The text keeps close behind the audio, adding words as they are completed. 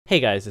Hey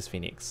guys, it's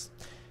Phoenix.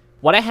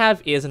 What I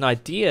have is an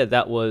idea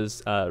that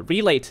was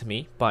relayed to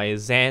me by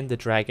Zan the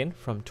Dragon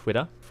from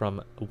Twitter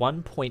from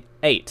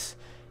 1.8.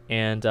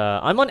 And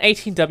I'm on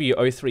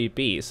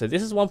 18W03B, so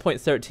this is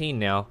 1.13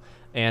 now.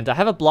 And I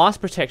have a blast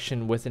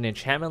protection with an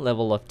enchantment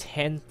level of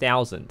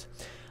 10,000.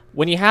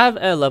 When you have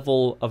a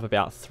level of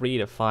about 3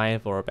 to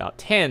 5 or about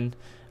 10,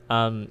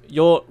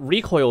 your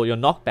recoil, your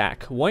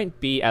knockback, won't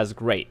be as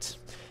great.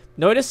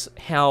 Notice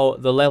how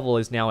the level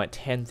is now at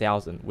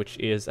 10,000, which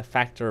is a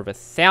factor of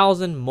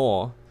 1,000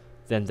 more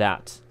than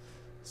that.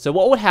 So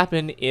what would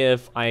happen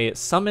if I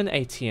summon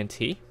a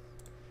TNT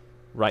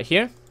right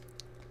here?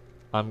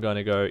 I'm going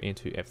to go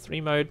into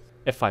F3 mode,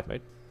 F5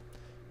 mode,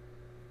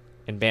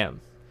 and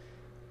bam.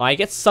 I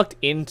get sucked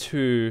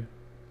into,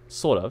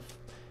 sort of,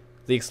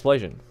 the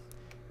explosion.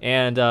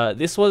 And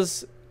this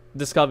was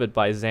discovered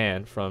by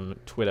Zan from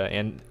Twitter,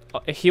 and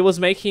he was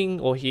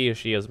making, or he or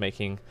she was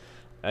making,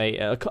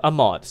 a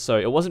mod, so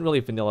it wasn't really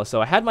vanilla.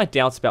 So I had my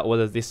doubts about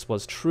whether this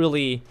was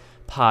truly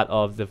part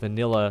of the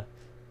vanilla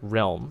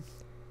realm,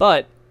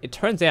 but it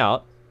turns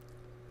out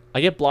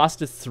I get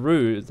blasted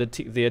through the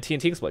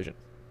TNT explosion.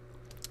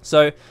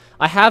 So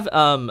I have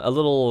a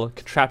little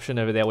contraption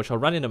over there, which I'll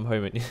run in a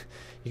moment.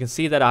 You can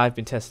see that I've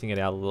been testing it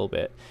out a little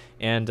bit.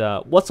 And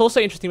what's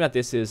also interesting about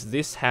this is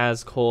this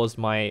has caused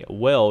my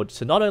world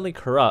to not only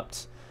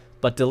corrupt,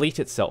 but delete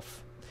itself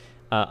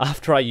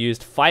after I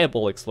used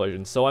Fireball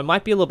Explosion. So I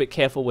might be a little bit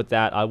careful with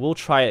that. I will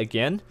try it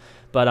again.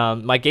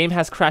 But my game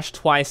has crashed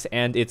twice,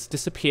 and it's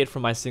disappeared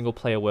from my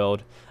single-player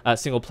world,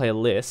 single-player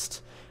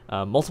list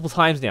multiple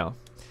times now.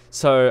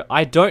 So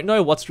I don't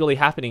know what's really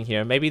happening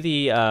here. Maybe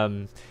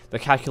the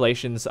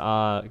calculations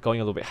are going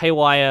a little bit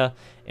haywire,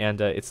 and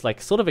it's like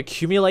sort of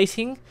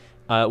accumulating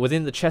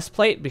within the chest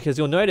plate, because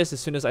you'll notice as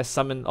soon as I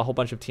summon a whole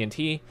bunch of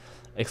TNT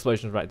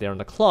explosions right there on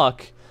the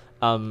clock,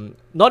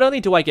 not only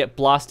do I get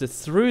blasted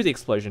through the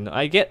explosion,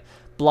 I get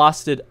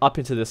blasted up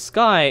into the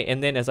sky,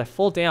 and then as I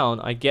fall down,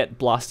 I get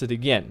blasted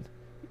again,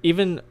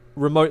 even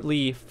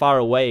remotely far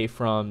away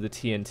from the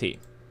TNT.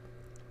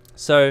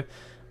 So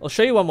I'll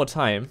show you one more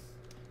time.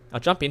 I'll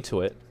jump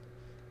into it.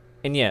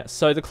 And yeah,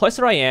 so the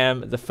closer I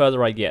am, the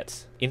further I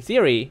get. In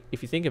theory,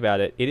 if you think about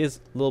it, it is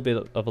a little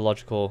bit of a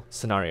logical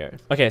scenario.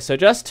 Okay, so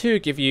just to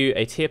give you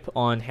a tip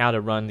on how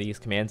to run these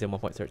commands in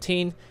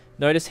 1.13,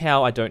 notice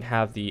how I don't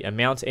have the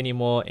amount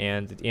anymore,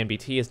 and the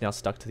NBT is now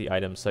stuck to the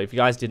item. So if you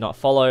guys did not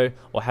follow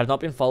or have not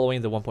been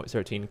following the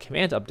 1.13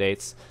 command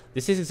updates,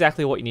 this is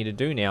exactly what you need to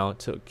do now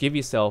to give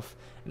yourself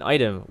an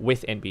item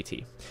with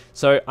NBT.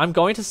 So I'm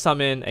going to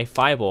summon a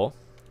Fireball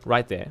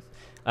right there.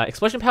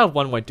 Explosion power of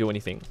 1 won't do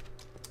anything.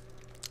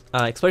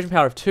 Explosion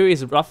power of 2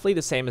 is roughly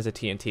the same as a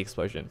TNT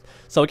explosion.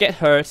 So I get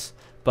hurt,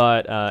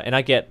 but and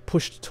I get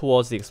pushed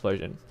towards the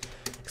explosion.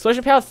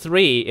 Explosion power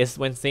 3 is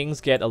when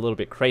things get a little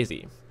bit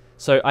crazy.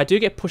 So I do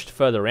get pushed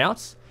further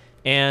out,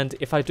 and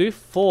if I do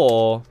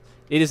 4,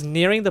 it is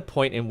nearing the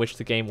point in which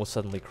the game will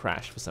suddenly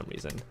crash for some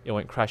reason. It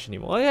won't crash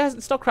anymore. Oh, yeah,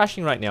 it's not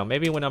crashing right now.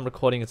 Maybe when I'm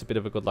recording, it's a bit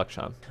of a good luck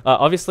charm.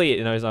 Obviously,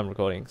 it knows I'm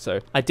recording. So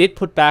I did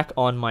put back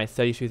on my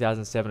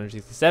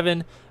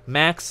 32,767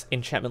 max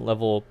enchantment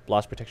level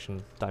blast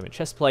protection diamond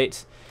chest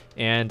plate,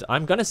 and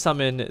I'm gonna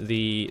summon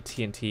the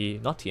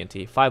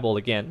Fireball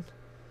again,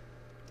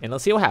 and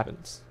let's see what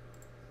happens.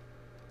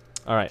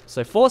 All right,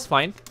 so 4 is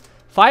fine.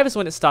 5 is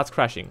when it starts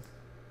crashing.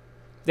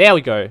 There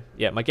we go.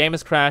 Yeah, my game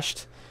has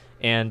crashed.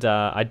 And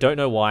I don't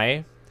know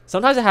why.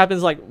 Sometimes it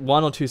happens like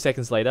 1 or 2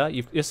 seconds later.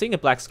 You're seeing a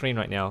black screen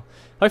right now.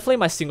 Hopefully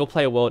my single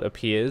player world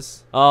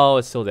appears. Oh,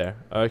 it's still there.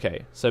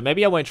 Okay, so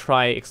maybe I won't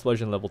try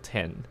explosion level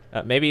 10.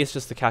 Maybe it's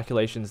just the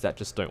calculations that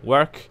just don't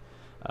work.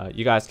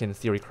 You guys can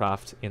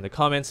theorycraft in the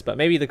comments, but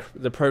maybe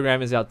the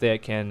programmers out there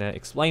can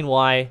explain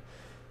why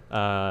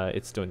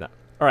it's doing that.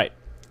 Alright,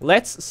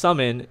 let's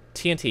summon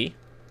TNT.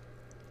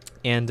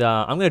 And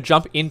I'm going to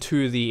jump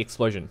into the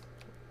explosion.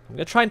 I'm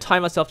going to try and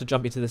time myself to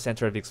jump into the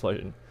center of the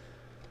explosion.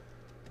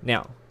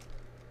 Now.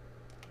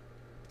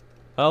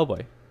 Oh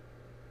boy.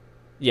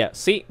 Yeah,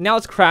 see, now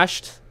it's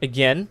crashed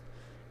again.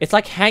 It's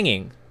like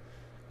hanging.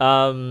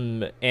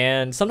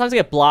 And sometimes I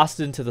get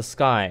blasted into the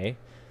sky,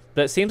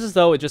 but it seems as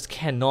though it just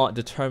cannot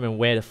determine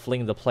where to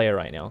fling the player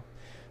right now.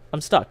 I'm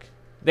stuck.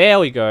 There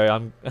we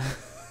go.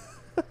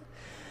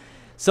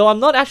 So I'm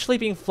not actually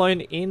being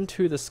flown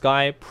into the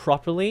sky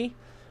properly.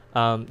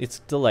 It's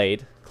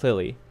delayed,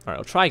 clearly. Alright,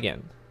 I'll try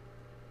again.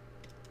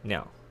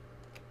 Now.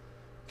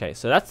 Okay,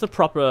 so that's the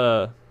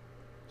proper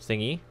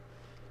thingy,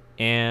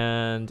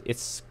 and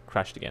it's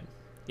crashed again.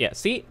 Yeah,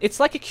 see, it's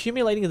like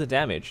accumulating the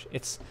damage.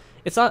 It's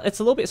a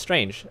little bit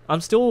strange. I'm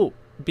still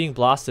being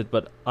blasted,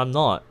 but I'm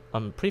not.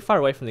 I'm pretty far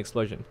away from the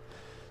explosion.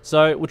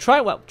 So we'll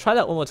try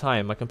that one more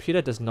time. My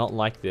computer does not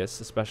like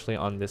this, especially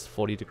on this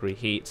 40-degree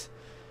heat.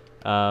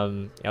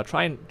 I'll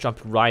try and jump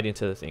right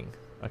into the thing.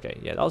 Okay,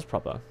 yeah, that was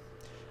proper.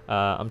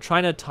 I'm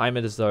trying to time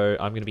it as though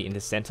I'm going to be in the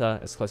center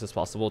as close as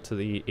possible to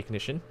the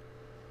ignition.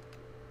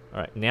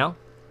 Alright, now.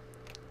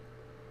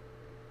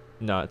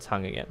 No, it's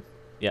hung again.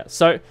 Yeah,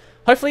 so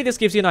hopefully this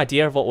gives you an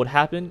idea of what would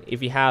happen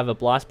if you have a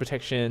blast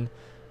protection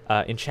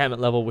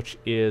enchantment level which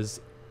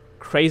is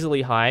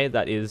crazily high.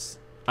 That is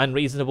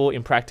unreasonable,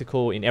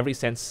 impractical in every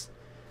sense.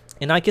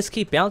 And I just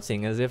keep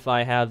bouncing as if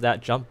I have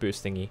that jump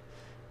boost thingy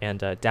and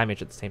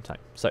damage at the same time.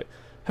 So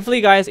hopefully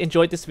you guys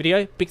enjoyed this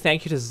video. Big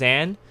thank you to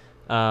Zan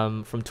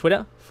from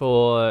Twitter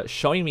for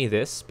showing me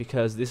this,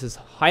 because this is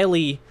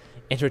highly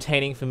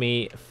entertaining for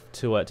me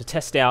to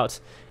test out,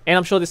 and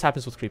I'm sure this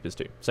happens with creepers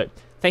too. So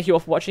thank you all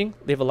for watching.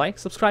 Leave a like,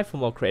 subscribe for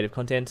more creative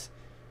content.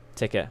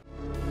 Take care.